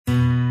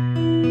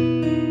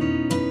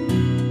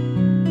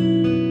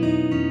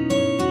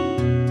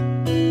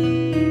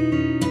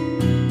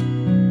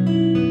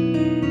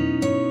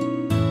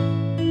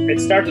It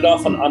started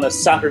off on a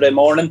Saturday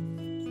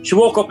morning. She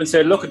woke up and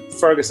said, "Look,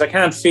 Fergus, I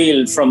can't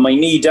feel from my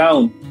knee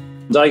down."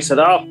 And I said,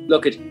 "Oh,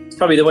 look, it's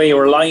probably the way you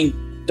were lying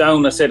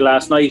down," I said,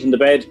 last night in the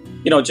bed.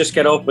 Just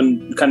get up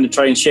and kind of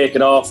try and shake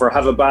it off or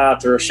have a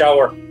bath or a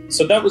shower.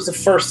 So that was the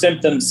first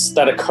symptoms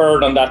that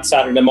occurred on that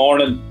Saturday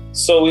morning.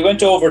 So we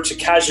went over to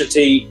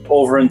Casualty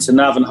over into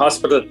Navan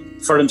Hospital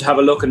for them to have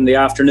a look in the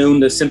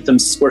afternoon. The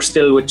symptoms were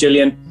still with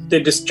Gillian.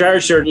 They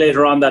discharged her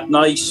later on that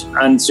night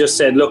and just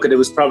said, look, it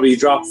was probably a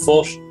dropped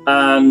foot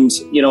and,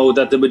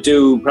 that they would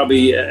do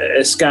probably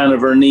a scan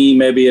of her knee,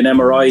 maybe an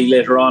MRI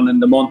later on in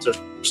the month or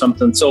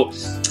something. So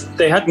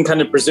they hadn't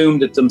kind of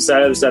presumed it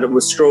themselves that it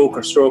was stroke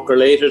or stroke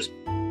related.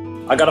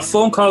 I got a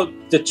phone call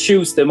the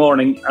Tuesday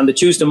morning, and the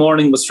Tuesday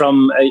morning was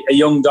from a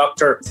young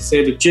doctor to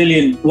say that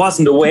Gillian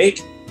wasn't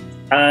awake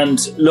and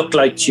looked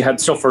like she had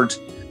suffered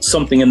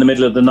something in the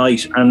middle of the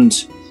night. And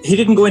he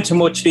didn't go into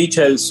much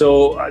detail,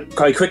 so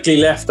I quickly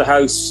left the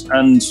house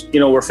and,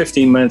 we're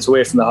 15 minutes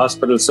away from the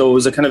hospital. So it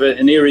was a kind of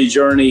an eerie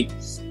journey.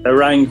 I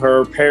rang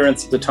her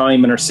parents at the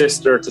time and her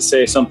sister to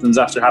say something's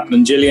after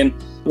happening to Gillian.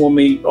 When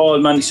we all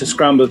managed to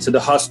scramble to the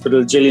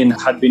hospital, Gillian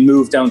had been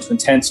moved down to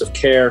intensive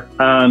care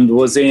and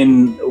was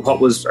in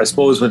what was, I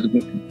suppose, what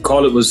we'd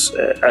call it was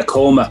a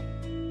coma.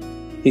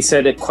 He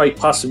said it quite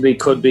possibly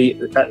could be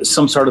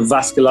some sort of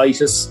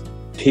vasculitis.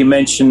 He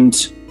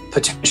mentioned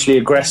potentially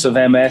aggressive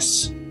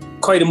MS.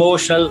 Quite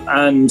emotional,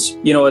 and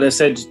as I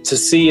said, to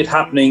see it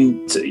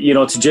happening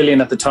to Gillian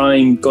at the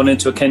time, going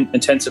into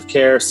intensive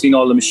care, seeing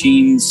all the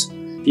machines,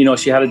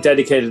 she had a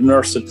dedicated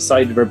nurse at the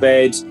side of her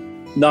bed,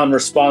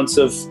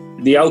 non-responsive.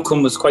 The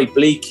outcome was quite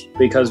bleak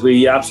because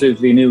we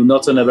absolutely knew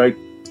nothing about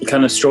the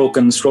kind of stroke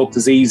and stroke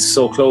disease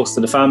so close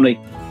to the family.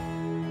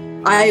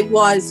 I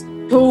was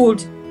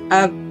told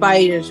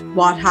about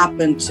what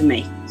happened to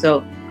me,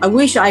 so I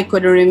wish I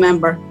could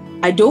remember.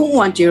 I don't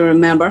want you to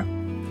remember.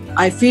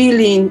 I'm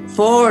feeling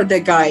for the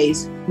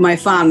guys, my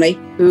family,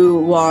 who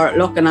were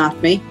looking at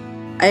me.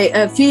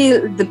 I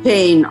feel the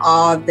pain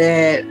of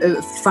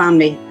the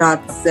family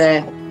that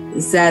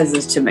says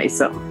it to me.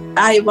 So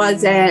I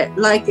was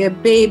like a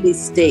baby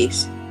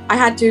state. I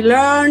had to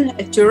learn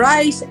to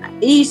write,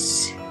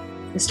 eat,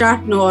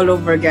 starting all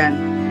over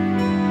again.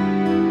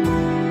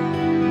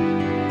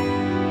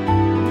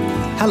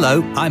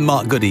 Hello, I'm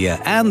Mark Goodyear,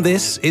 and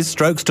this is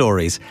Stroke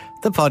Stories,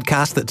 the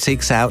podcast that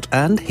seeks out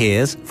and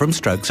hears from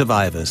stroke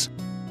survivors.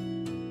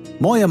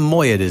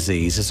 Moyamoya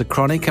disease is a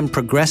chronic and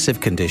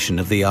progressive condition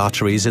of the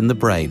arteries in the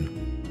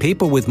brain.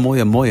 People with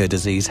Moyamoya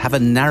disease have a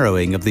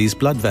narrowing of these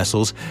blood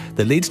vessels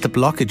that leads to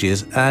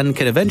blockages and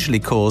can eventually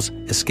cause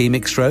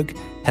ischemic stroke,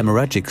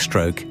 hemorrhagic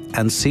stroke,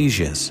 and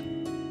seizures.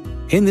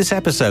 In this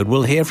episode,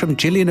 we'll hear from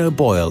Gillian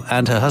O'Boyle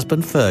and her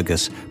husband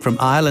Fergus from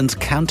Ireland's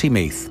County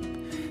Meath.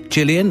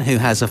 Gillian, who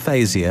has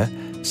aphasia,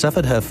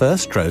 suffered her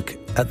first stroke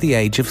at the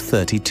age of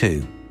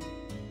 32.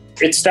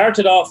 It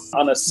started off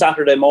on a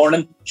Saturday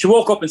morning. She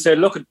woke up and said,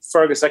 "Look,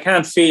 Fergus, I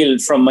can't feel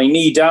from my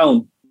knee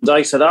down." And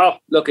I said, "Oh,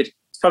 look, it's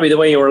probably the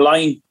way you were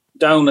lying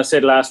down," I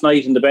said, last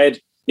night in the bed.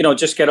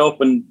 Just get up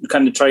and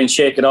kind of try and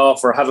shake it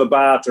off or have a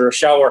bath or a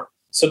shower.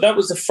 So that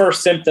was the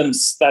first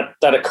symptoms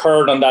that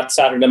occurred on that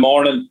Saturday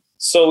morning.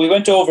 So we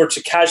went over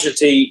to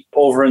Casualty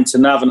over into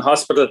Navan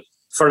Hospital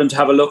for them to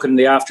have a look in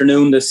the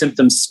afternoon. The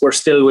symptoms were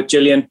still with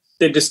Gillian.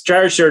 They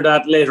discharged her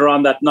later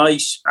on that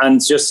night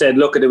and just said,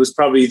 look, it was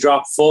probably a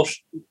dropped foot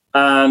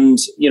and,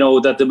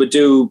 that they would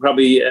do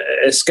probably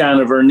a scan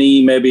of her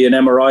knee, maybe an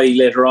MRI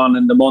later on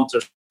in the month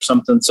or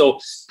something. So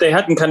they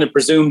hadn't kind of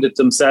presumed it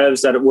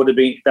themselves that it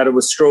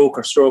was stroke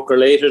or stroke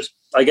related.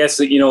 I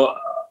guess,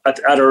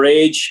 at her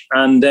age,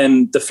 and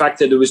then the fact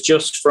that it was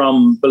just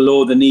from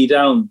below the knee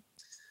down.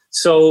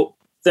 So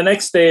the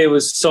next day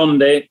was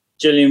Sunday.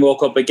 Gillian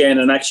woke up again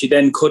and actually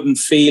then couldn't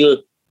feel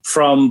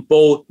from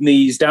both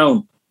knees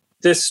down.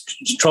 This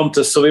trumped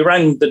us. So we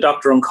rang the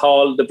doctor on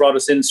call. They brought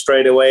us in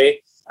straight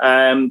away.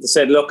 They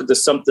said, look,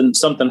 there's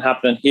something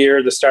happening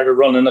here. They started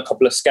running a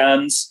couple of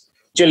scans.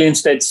 Gillian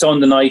stayed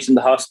Sunday night in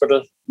the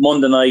hospital,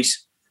 Monday night.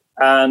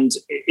 And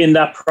in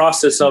that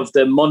process of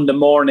the Monday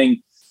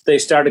morning, they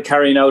started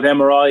carrying out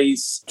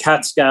MRIs,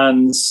 CAT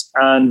scans,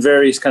 and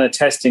various kind of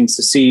testings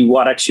to see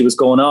what actually was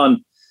going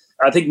on.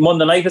 I think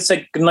Monday night I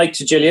said goodnight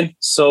to Gillian.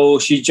 So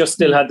she just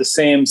still had the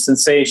same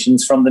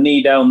sensations from the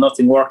knee down,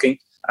 nothing working.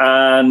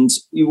 And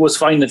it was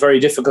finding it very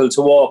difficult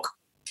to walk.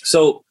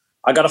 So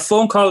I got a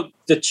phone call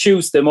the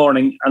Tuesday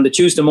morning, and the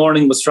Tuesday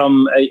morning was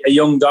from a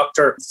young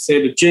doctor to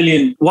say that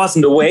Gillian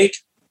wasn't awake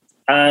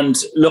and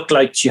looked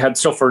like she had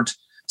suffered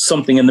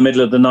something in the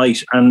middle of the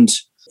night. And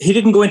he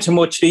didn't go into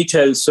much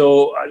detail,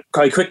 so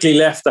I quickly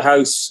left the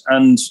house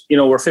and,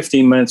 we're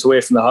 15 minutes away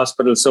from the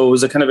hospital. So it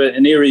was a kind of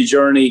an eerie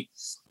journey.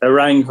 I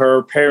rang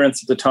her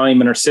parents at the time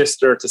and her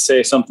sister to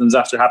say something's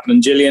after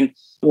happening to Gillian.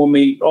 When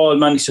we all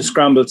managed to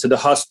scramble to the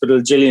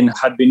hospital, Gillian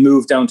had been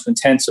moved down to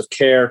intensive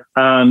care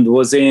and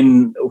was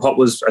in what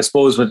was, I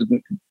suppose, what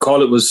we'd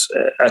call it was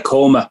a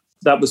coma.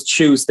 That was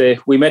Tuesday.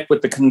 We met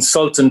with the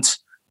consultant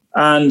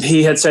and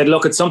he had said,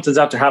 look, something's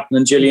after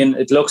happening to Gillian.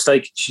 It looks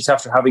like she's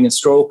after having a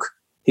stroke.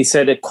 He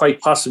said it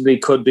quite possibly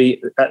could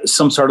be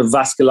some sort of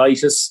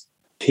vasculitis.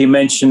 He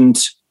mentioned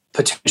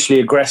potentially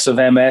aggressive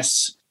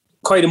MS.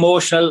 Quite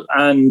emotional,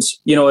 and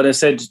as I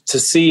said, to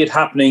see it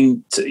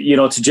happening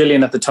to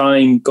Gillian at the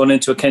time, going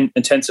into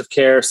intensive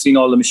care, seeing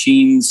all the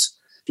machines.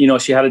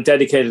 She had a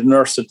dedicated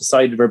nurse at the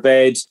side of her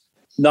bed,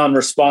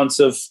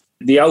 non-responsive.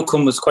 The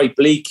outcome was quite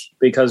bleak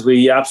because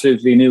we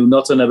absolutely knew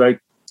nothing about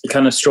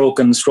kind of stroke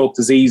and stroke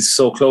disease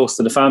so close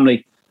to the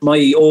family.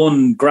 My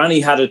own granny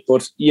had it,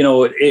 but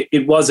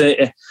it was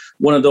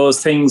one of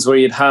those things where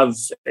you'd have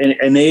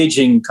an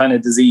aging kind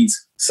of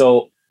disease.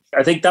 So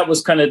I think that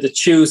was kind of the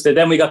Tuesday.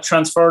 Then we got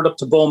transferred up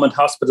to Beaumont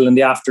Hospital in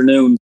the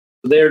afternoon.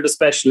 They're the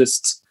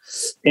specialists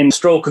in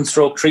stroke and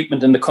stroke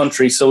treatment in the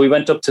country. So we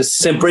went up to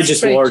St.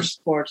 Bridget's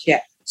Ward.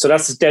 Yeah. So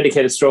that's a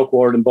dedicated stroke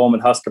ward in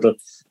Beaumont Hospital.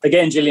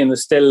 Again, Gillian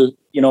was still,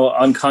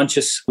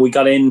 unconscious. We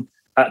got in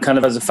kind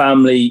of as a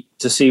family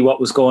to see what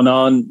was going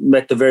on,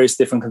 met the various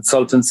different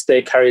consultants.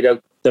 They carried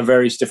out their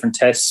various different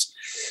tests.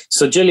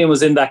 So Gillian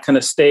was in that kind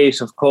of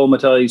state of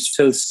comatose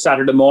till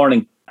Saturday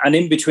morning. And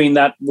in between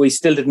that, we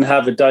still didn't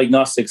have a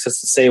diagnostics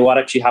as to say what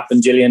actually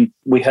happened, Gillian.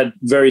 We had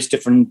various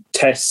different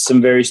tests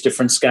and various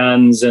different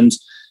scans and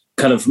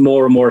kind of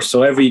more and more.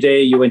 So every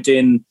day you went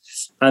in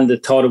and they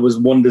thought it was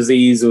one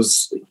disease. It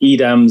was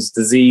Edam's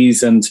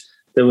disease, and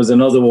there was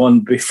another one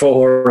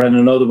before and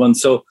another one.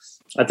 So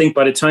I think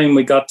by the time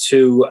we got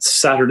to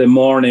Saturday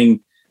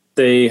morning,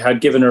 they had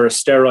given her a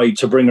steroid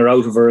to bring her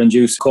out of her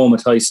induced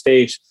comatose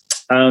state.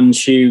 And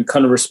she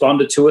kind of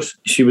responded to it.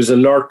 She was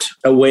alert,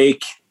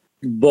 awake,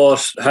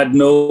 but had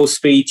no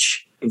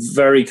speech,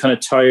 very kind of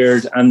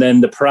tired. And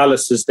then the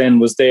paralysis then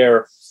was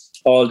there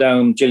all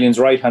down Gillian's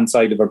right-hand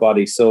side of her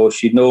body. So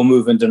she'd no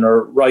movement in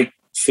her right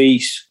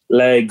feet,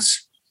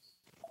 legs,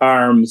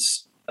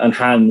 arms and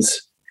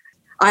hands.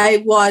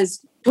 I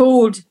was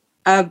told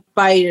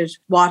about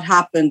what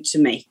happened to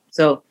me.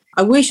 So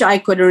I wish I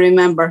could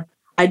remember.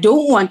 I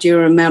don't want you to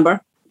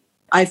remember.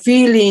 I'm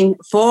feeling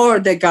for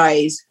the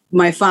guys,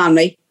 my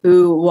family,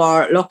 who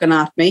were looking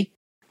at me.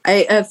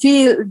 I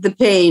feel the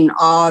pain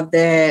of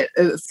the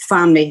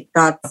family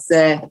that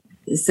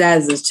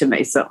says it to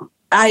me. So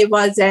I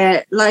was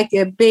like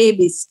a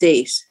baby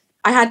state.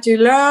 I had to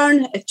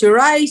learn to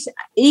write,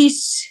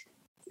 eat,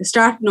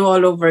 starting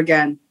all over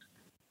again.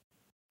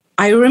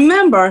 I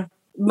remember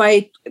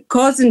my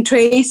cousin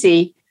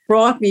Tracy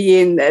brought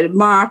me in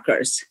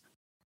markers.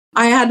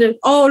 I had it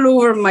all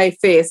over my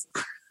face.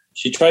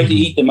 She tried to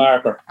eat the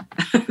marker.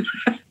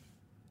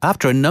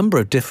 After a number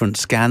of different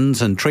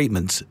scans and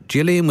treatments,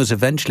 Gillian was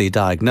eventually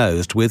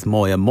diagnosed with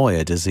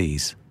Moya-Moya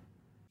disease.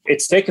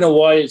 It's taken a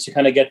while to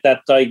kind of get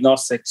that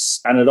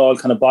diagnostics, and it all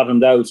kind of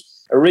bottomed out.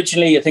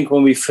 Originally, I think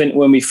when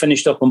we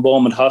finished up in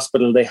Beaumont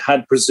Hospital, they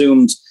had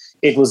presumed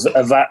it was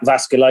a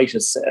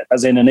vasculitis,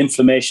 as in an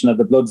inflammation of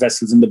the blood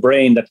vessels in the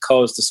brain that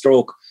caused the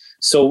stroke.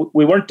 So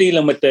we weren't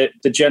dealing with the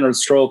general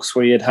strokes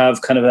where you'd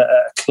have kind of a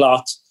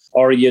clot,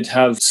 or you'd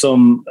have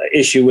some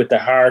issue with the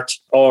heart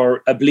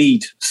or a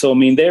bleed. So, I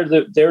mean, they're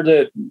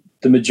the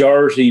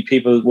majority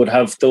people would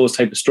have those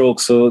type of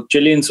strokes. So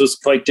Gillian's was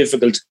quite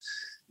difficult.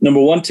 Number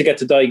one, to get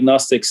the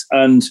diagnostics,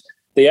 and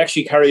they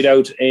actually carried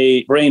out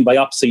a brain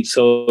biopsy.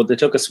 So they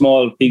took a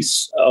small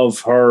piece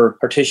of her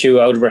tissue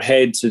out of her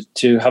head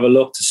to have a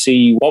look to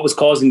see what was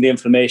causing the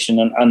inflammation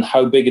and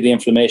how big the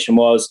inflammation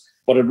was.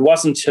 But it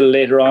wasn't till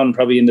later on,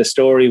 probably in the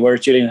story, where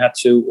Gillian had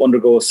to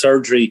undergo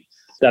surgery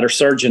that her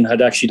surgeon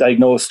had actually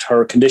diagnosed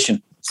her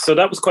condition. So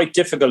that was quite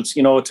difficult,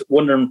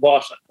 wondering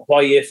what,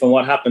 why, if, and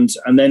what happened.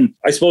 And then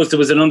I suppose there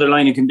was an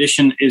underlying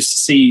condition is to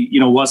see,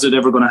 was it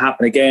ever going to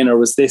happen again, or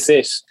was this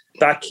it?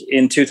 Back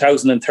in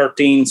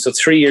 2013, so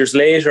 3 years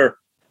later,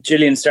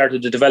 Gillian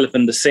started to develop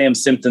the same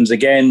symptoms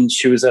again.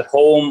 She was at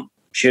home.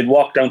 She had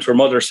walked down to her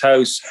mother's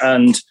house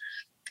and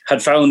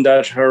had found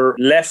that her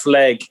left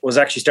leg was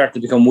actually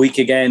starting to become weak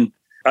again.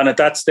 And at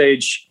that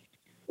stage,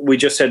 we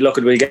just said, look,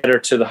 we'll get her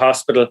to the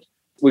hospital.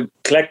 We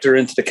collect her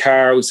into the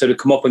car. We said we'd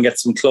come up and get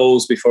some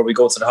clothes before we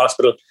go to the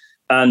hospital.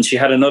 And she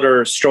had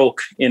another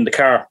stroke in the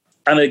car.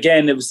 And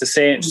again, it was the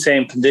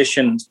same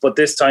condition, but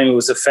this time it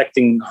was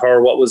affecting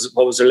her. What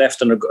was her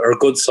left and her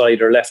good side,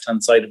 her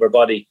left-hand side of her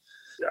body.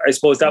 I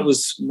suppose that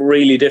was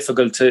really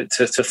difficult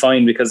to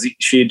find, because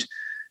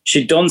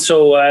she'd done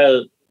so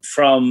well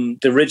from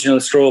the original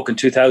stroke in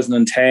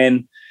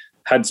 2010,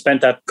 had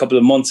spent that couple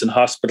of months in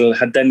hospital,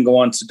 had then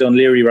gone on to Dún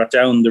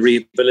Laoghaire-Rathdown, the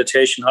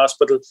rehabilitation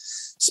hospital,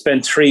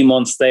 spent 3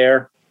 months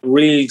there.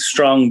 Really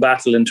strong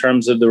battle in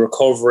terms of the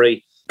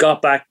recovery.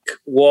 Got back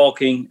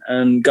walking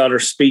and got her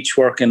speech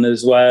working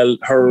as well.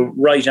 Her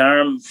right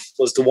arm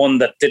was the one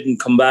that didn't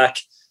come back.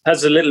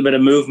 Has a little bit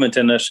of movement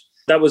in it.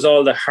 That was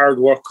all the hard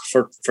work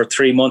for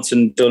 3 months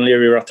in Dún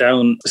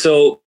Laoghaire-Rathdown.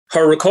 So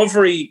her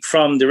recovery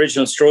from the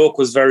original stroke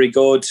was very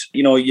good.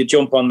 You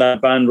jump on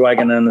that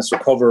bandwagon and it's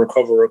recover.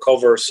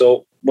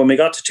 So when we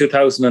got to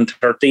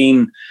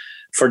 2013,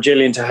 for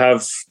Gillian to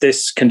have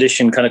this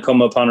condition kind of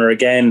come upon her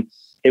again,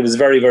 it was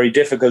very, very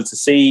difficult to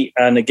see.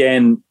 And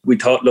again, we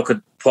thought, look at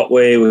what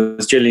way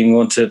was Gillian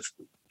going to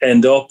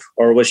end up,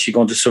 or was she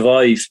going to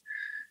survive?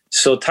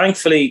 So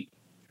thankfully,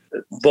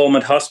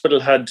 Beaumont Hospital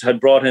had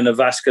brought in a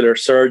vascular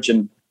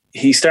surgeon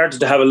he started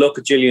to have a look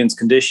at Gillian's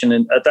condition.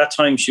 And at that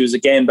time, she was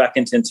again back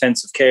into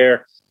intensive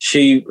care.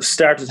 She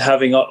started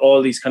having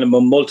all these kind of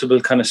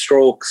multiple kind of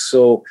strokes.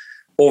 So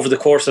over the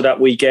course of that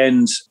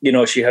weekend,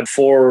 she had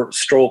 4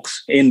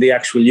 strokes in the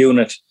actual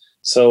unit.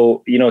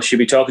 So, she'd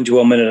be talking to you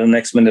 1 minute and the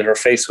next minute her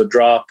face would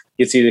drop.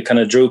 You'd see the kind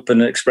of drooping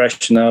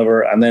expression of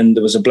her. And then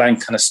there was a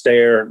blank kind of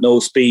stare,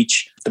 no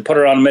speech. They put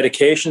her on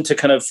medication to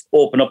kind of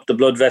open up the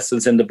blood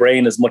vessels in the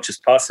brain as much as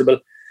possible.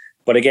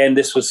 But again,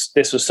 this was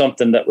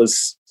something that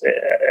was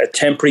a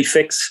temporary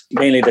fix,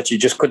 mainly that you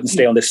just couldn't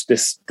stay on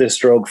this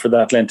drug for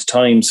that length of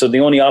time. So the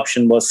only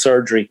option was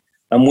surgery.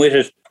 And with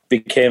it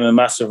became a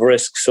massive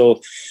risk. So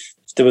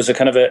there was a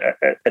kind of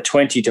a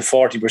 20 to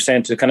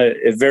 40%.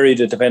 It varied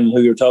depending on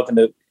who you're talking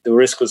to. The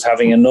risk was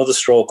having another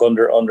stroke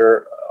under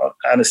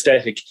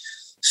anaesthetic.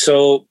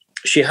 So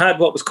she had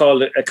what was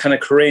called a kind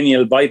of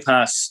cranial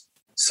bypass.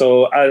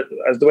 So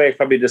as the way I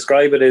probably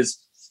describe it is,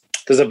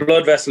 there's a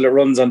blood vessel that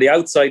runs on the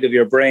outside of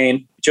your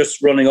brain,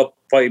 just running up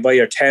by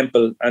your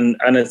temple.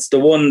 And it's the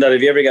one that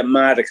if you ever get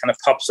mad, it kind of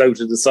pops out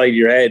of the side of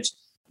your head.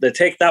 They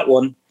take that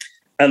one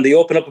and they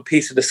open up a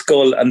piece of the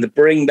skull and they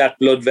bring that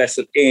blood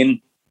vessel in,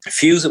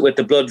 fuse it with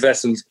the blood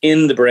vessels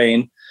in the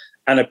brain,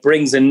 and it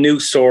brings a new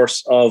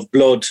source of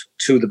blood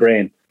to the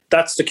brain.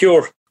 That's the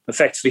cure,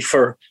 effectively,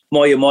 for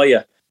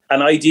Moya.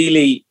 And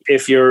ideally,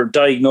 if you're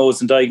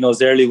diagnosed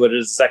early with it,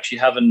 it's actually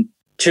having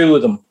 2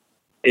 of them.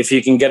 If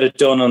you can get it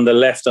done on the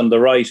left and the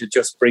right, it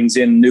just brings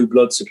in new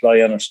blood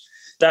supply on it.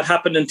 That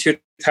happened in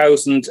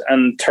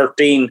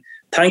 2013.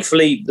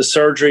 Thankfully, the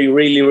surgery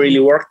really, really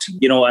worked,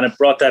 and it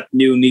brought that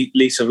new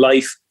lease of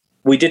life.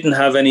 We didn't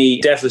have any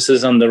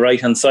deficits on the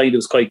right-hand side. It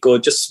was quite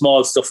good. Just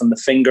small stuff on the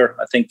finger.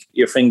 I think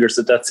your fingers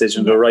at that stage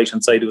on the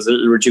right-hand side, it was a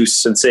little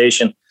reduced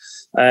sensation.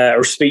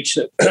 Our speech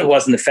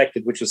wasn't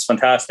affected, which was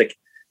fantastic.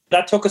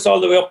 That took us all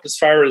the way up as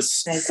far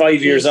as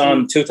 5 years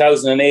on,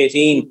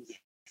 2018.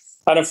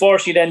 And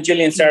unfortunately, then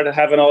Gillian started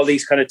having all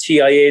these kind of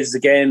TIAs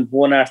again,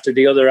 one after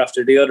the other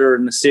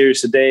in a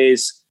series of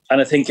days.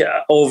 And I think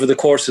over the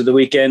course of the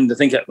weekend, I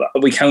think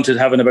we counted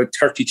having about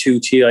 32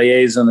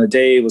 TIAs on a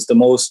day was the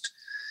most.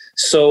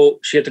 So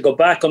she had to go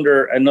back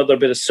under another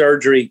bit of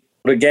surgery.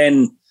 But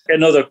again,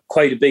 another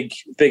quite a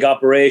big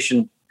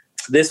operation.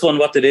 This one,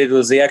 what they did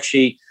was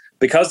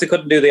because they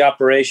couldn't do the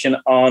operation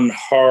on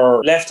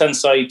her left-hand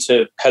side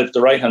to help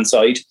the right-hand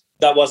side,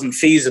 that wasn't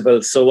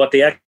feasible. So what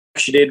they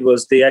actually did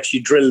was they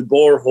actually drilled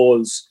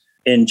boreholes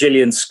in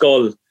Gillian's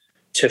skull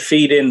to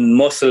feed in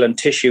muscle and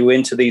tissue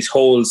into these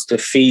holes to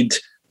feed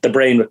the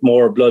brain with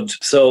more blood.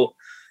 So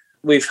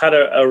we've had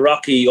a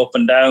rocky up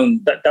and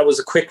down. That was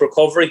a quick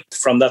recovery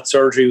from that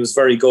surgery. It was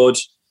very good.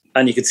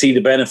 And you could see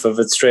the benefit of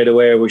it straight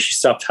away where she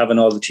stopped having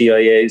all the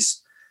TIAs.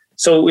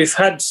 So we've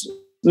had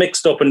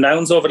mixed up and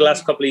downs over the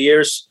last couple of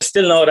years.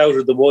 Still not out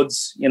of the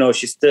woods.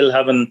 She's still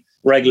having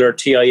regular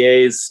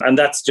TIAs. And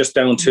that's just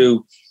down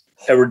to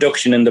a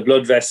reduction in the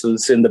blood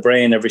vessels in the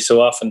brain every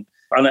so often.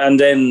 And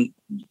then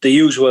the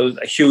usual,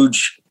 a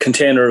huge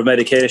container of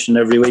medication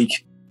every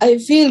week. I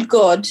feel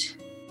good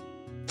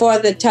for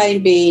the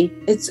time being.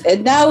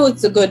 Now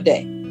it's a good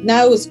day.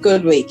 Now it's a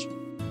good week.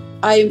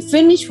 I'm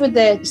finished with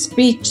the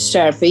speech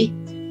therapy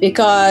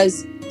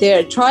because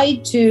they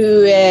tried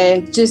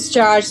to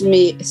discharge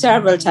me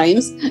several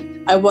times.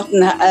 I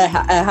wouldn't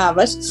have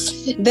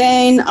it.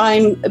 Then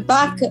I'm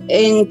back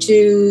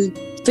into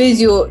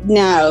physio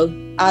now,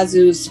 as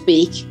you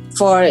speak,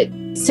 for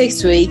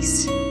 6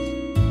 weeks.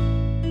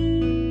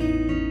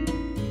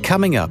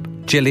 Coming up,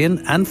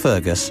 Gillian and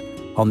Fergus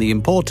on the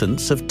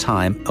importance of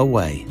time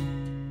away.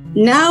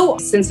 Now,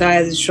 since I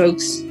had the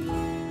strokes,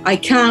 I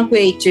can't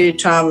wait to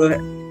travel.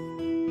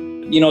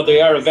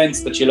 There are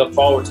events that you look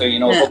forward to,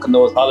 booking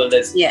those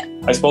holidays. Yeah.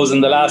 I suppose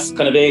in the last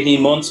kind of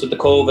 18 months with the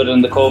COVID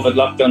and the COVID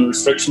lockdown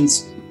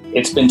restrictions,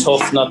 it's been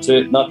tough not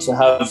to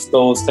have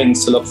those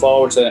things to look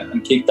forward to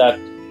and keep that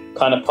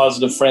kind of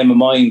positive frame of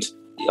mind.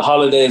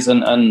 Holidays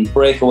and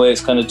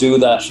breakaways kind of do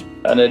that.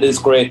 And it is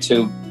great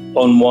to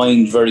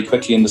unwind very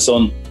quickly in the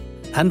sun.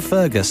 And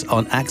Fergus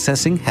on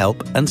accessing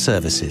help and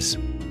services.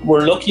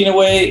 We're lucky in a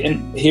way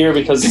in here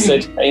because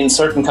in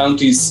certain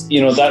counties,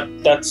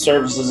 that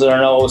services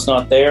are always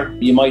not there.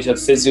 You might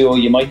have physio,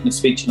 you might have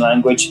speech and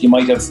language, you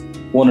might have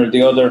one or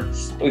the other.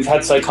 We've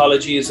had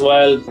psychology as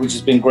well, which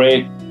has been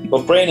great.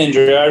 But Brain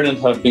Injury Ireland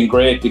have been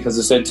great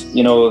because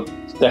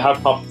they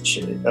have popped,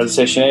 as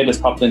I say, Sinead has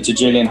popped into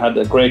Gillian, had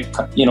a great,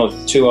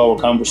 2-hour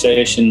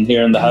conversation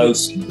here in the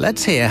house.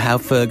 Let's hear how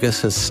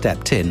Fergus has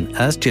stepped in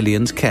as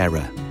Gillian's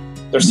carer.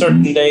 There's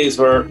certain days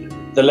where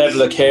the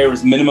level of care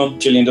is minimum.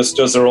 Gillian just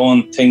does her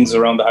own things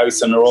around the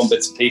house and her own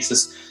bits and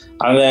pieces.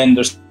 And then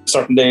there's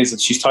certain days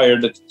that she's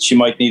tired that she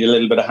might need a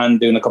little bit of hand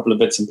doing a couple of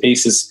bits and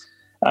pieces.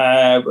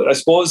 But I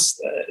suppose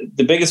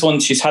the biggest one,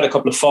 she's had a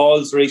couple of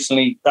falls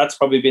recently. That's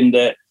probably been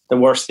the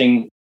worst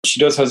thing. She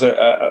does has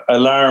a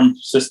alarm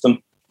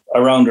system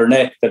around her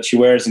neck that she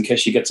wears in case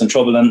she gets in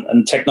trouble.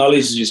 And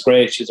technology is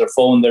great. She's her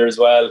phone there as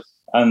well.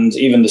 And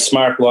even the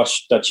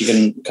smartwatch that you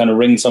can kind of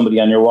ring somebody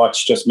on your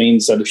watch just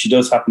means that if she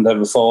does happen to have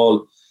a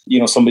fall,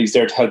 somebody's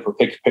there to help her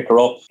pick her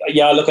up.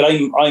 Yeah, look,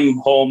 I'm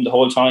home the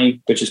whole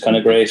time, which is kind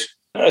of great.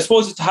 I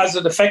suppose has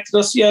it affected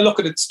us? Yeah, look,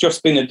 it's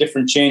just been a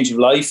different change of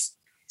life.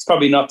 It's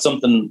probably not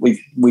something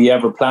we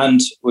ever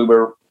planned. We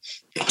were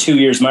 2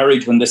 years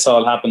married when this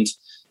all happened,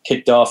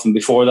 kicked off, and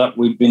before that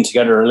we'd been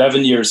together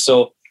 11 years.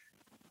 So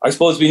I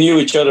suppose we knew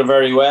each other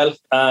very well,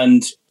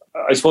 and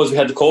I suppose we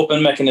had the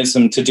coping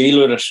mechanism to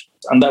deal with it,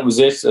 and that was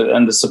it,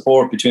 and the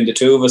support between the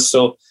two of us.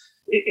 So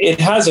it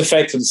has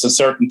affected us in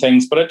certain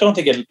things, but I don't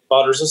think it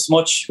bothers us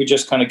much. We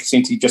just kind of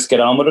seem to just get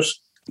on with it.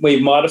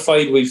 We've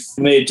modified, we've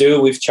made do,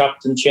 we've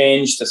chopped and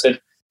changed. I said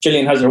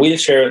Gillian has her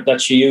wheelchair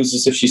that she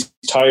uses if she's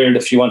tired,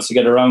 if she wants to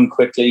get around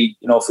quickly,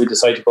 if we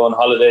decide to go on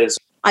holidays.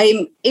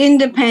 I'm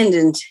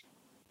independent,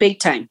 big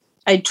time.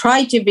 I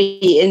try to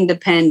be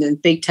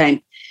independent, big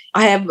time.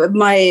 I have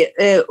my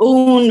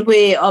own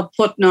way of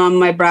putting on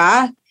my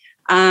bra,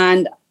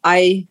 and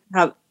I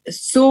have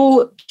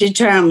so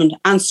determined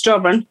and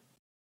stubborn.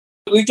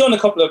 We've done a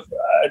couple of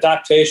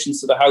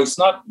adaptations to the house.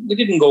 We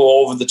didn't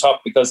go over the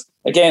top because,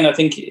 again, I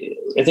think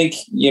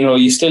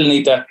you still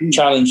need that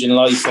challenge in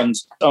life, and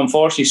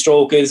unfortunately,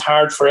 stroke is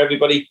hard for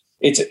everybody.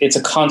 It's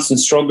a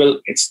constant struggle.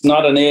 It's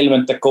not an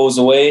ailment that goes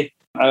away.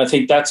 And I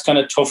think that's kind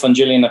of tough on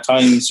Gillian at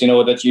times,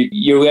 that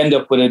you end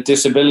up with a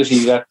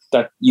disability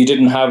that you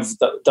didn't have,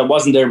 that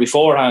wasn't there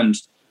beforehand.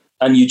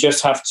 And you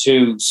just have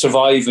to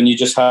survive, and you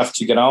just have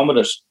to get on with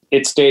it.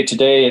 It's day to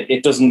day.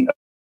 It doesn't,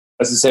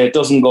 as I say, it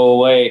doesn't go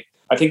away.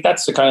 I think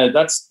that's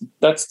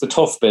that's the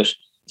tough bit.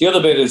 The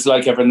other bit is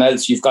like everything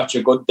else, you've got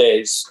your good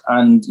days.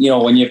 And,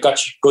 when you've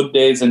got your good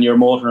days and you're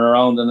motoring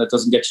around and it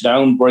doesn't get you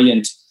down,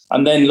 brilliant.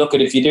 And then look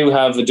if you do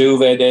have a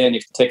duvet day and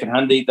you can take it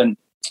handy, then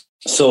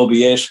so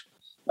be it.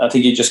 I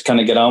think you just kind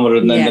of get on with it,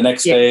 and then the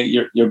next day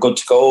you're good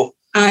to go.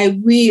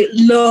 We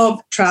love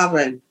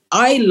traveling.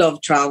 I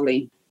love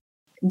traveling.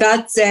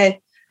 That's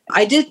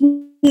I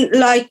didn't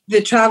like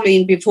the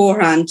traveling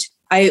beforehand.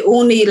 I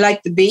only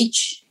like the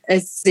beach, the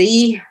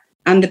sea,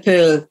 and the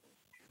pool.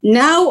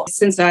 Now,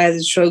 since I had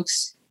the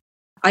strokes,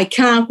 I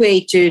can't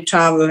wait to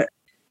travel.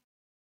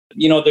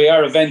 There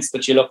are events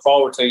that you look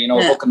forward to,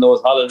 booking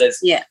those holidays.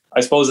 Yeah.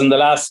 I suppose in the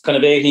last kind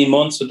of 18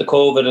 months with the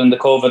COVID and the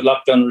COVID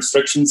lockdown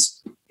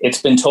restrictions,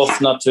 it's been tough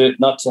not to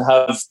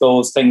have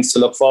those things to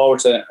look forward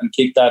to and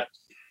keep that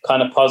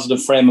kind of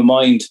positive frame of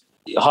mind.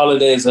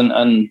 Holidays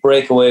and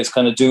breakaways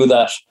kind of do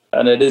that.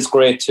 And it is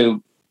great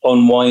to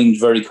unwind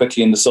very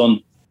quickly in the sun.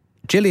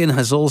 Gillian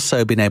has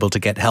also been able to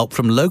get help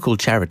from local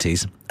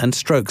charities and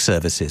stroke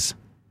services.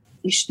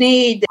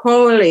 Sinead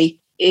Crowley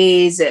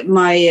is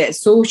my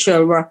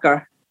social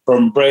worker.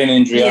 From Brain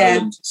Injury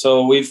Ireland.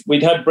 So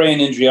we'd had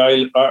Brain Injury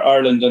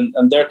Ireland,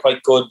 and they're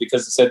quite good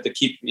because they said they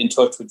keep in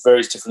touch with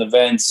various different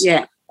events.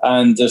 Yeah.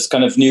 And there's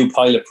kind of new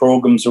pilot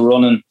programs are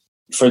running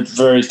for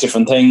various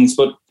different things.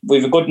 But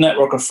we've a good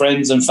network of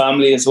friends and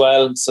family as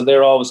well. So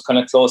they're always kind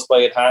of close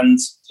by at hand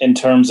in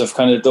terms of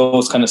kind of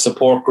those kind of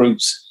support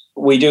groups.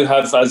 We do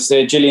have, as I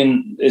say,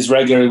 Gillian is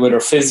regularly with her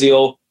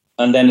physio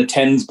and then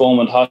attends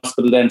Beaumont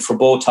Hospital then for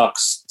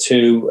Botox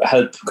to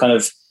help kind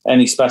of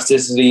any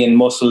spasticity in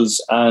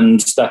muscles and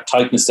that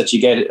tightness that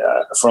you get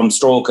from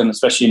stroke, and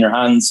especially in your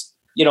hands.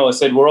 I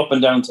said we're up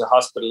and down to the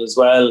hospital as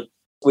well.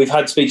 We've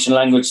had speech and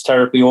language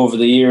therapy over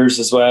the years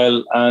as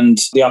well, and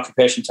the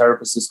occupational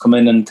therapist has come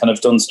in and kind of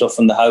done stuff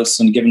in the house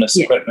and given us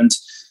equipment.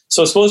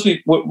 So I suppose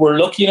we're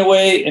lucky in a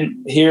way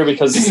in here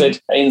because I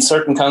said in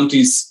certain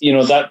counties,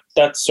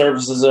 that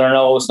services are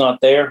always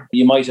not there.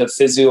 You might have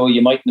physio,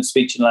 you might have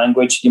speech and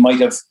language, you might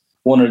have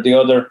one or the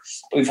other.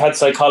 We've had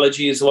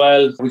psychology as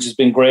well, which has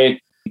been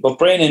great. But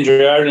Brain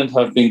Injury Ireland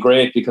have been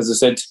great because I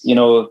said,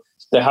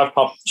 they have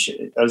popped,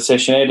 as I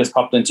say, Sinead has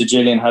popped into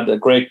Gillian, had a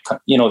great,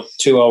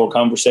 2-hour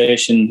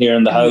conversation here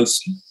in the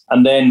house,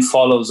 and then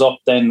follows up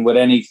then with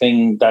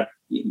anything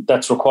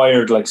that's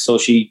required. Like, so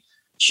she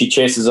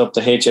chases up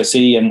the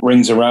HSE and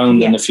rings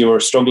around, and if you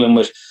were struggling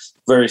with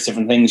various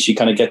different things, she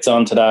kind of gets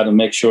onto that and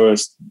makes sure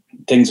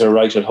things are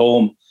right at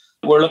home.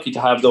 We're lucky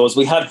to have those.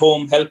 We had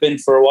home help in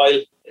for a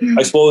while.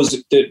 I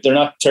suppose they're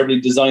not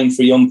terribly designed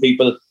for young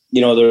people.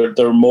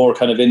 They're more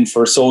kind of in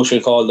for a social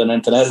call than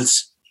anything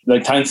else.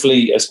 Like,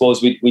 thankfully, I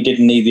suppose we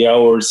didn't need the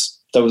hours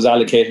that was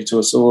allocated to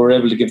us, so we were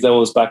able to give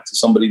those back to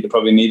somebody that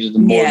probably needed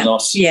them more than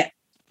us. Yeah.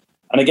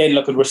 And again,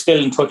 look, we're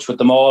still in touch with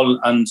them all,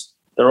 and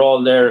they're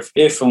all there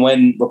if and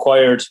when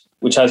required,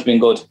 which has been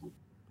good.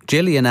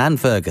 Gillian and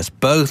Fergus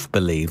both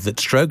believe that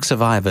stroke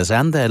survivors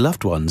and their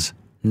loved ones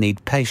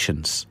need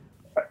patience.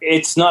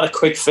 It's not a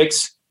quick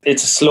fix.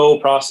 It's a slow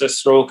process,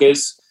 stroke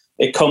is.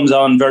 It comes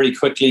on very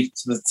quickly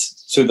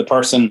to the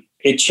person.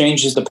 It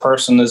changes the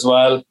person as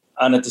well.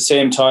 And at the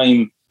same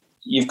time,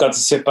 you've got to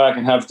sit back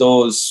and have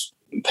those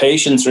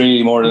patience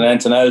really more than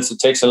anything else. It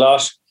takes a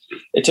lot.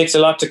 It takes a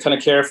lot to kind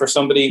of care for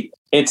somebody.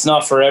 It's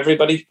not for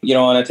everybody,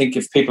 and I think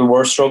if people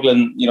were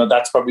struggling,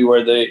 that's probably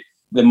where they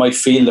might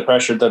feel the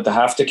pressure that they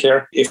have to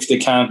care if they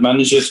can't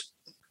manage it.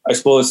 I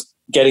suppose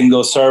getting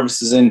those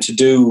services in to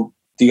do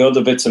the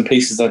other bits and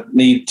pieces that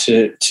need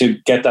to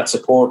get that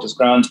support is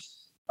grand.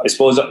 I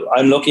suppose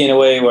I'm lucky in a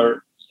way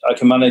where I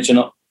can manage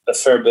a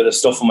fair bit of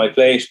stuff on my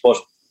plate, but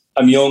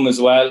I'm young as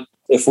well.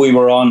 If we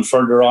were on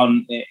further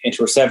on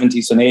into our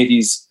 70s and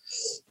 80s,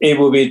 it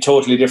would be a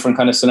totally different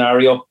kind of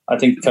scenario. I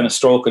think kind of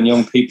stroke and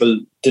young people,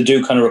 they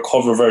do kind of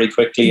recover very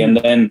quickly. And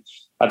then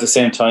at the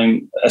same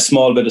time, a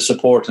small bit of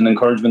support and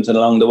encouragement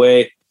along the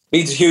way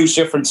makes a huge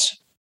difference.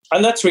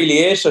 And that's really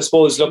it, I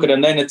suppose. Look at it,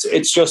 and then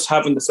it's just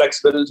having the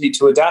flexibility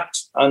to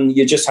adapt, and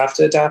you just have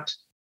to adapt.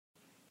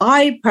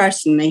 I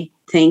personally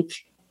think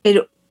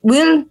it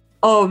will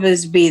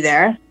always be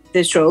there,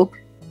 the stroke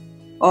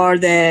or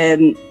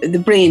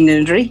the brain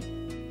injury.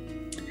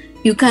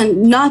 You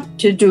can not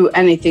to do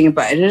anything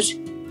about it,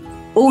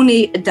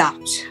 only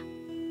adapt.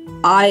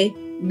 I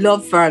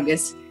love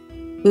Fergus,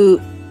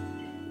 who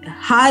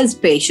has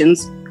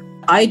patience.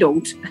 I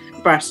don't,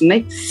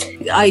 personally.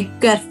 I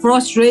get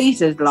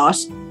frustrated a lot.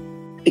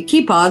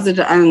 Keep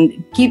positive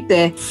and keep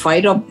the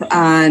fight up,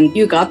 and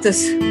you got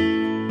this.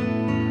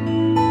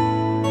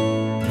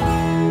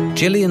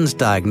 Gillian's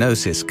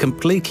diagnosis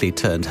completely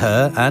turned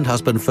her and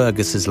husband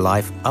Fergus's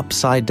life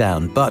upside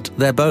down, but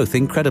they're both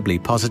incredibly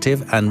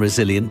positive and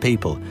resilient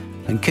people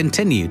and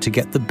continue to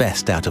get the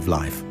best out of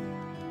life.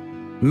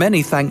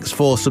 Many thanks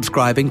for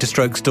subscribing to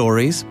Stroke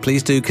Stories.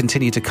 Please do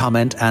continue to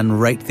comment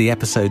and rate the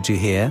episodes you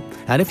hear.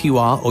 And if you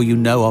are or you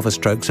know of a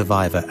stroke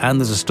survivor and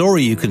there's a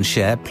story you can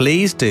share,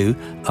 please do.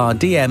 Our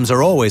DMs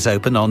are always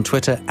open on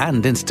Twitter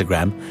and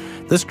Instagram.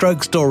 The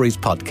Stroke Stories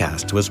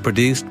podcast was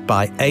produced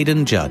by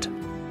Aidan Judd.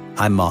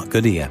 I'm Mark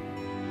Goodyear.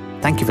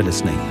 Thank you for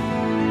listening.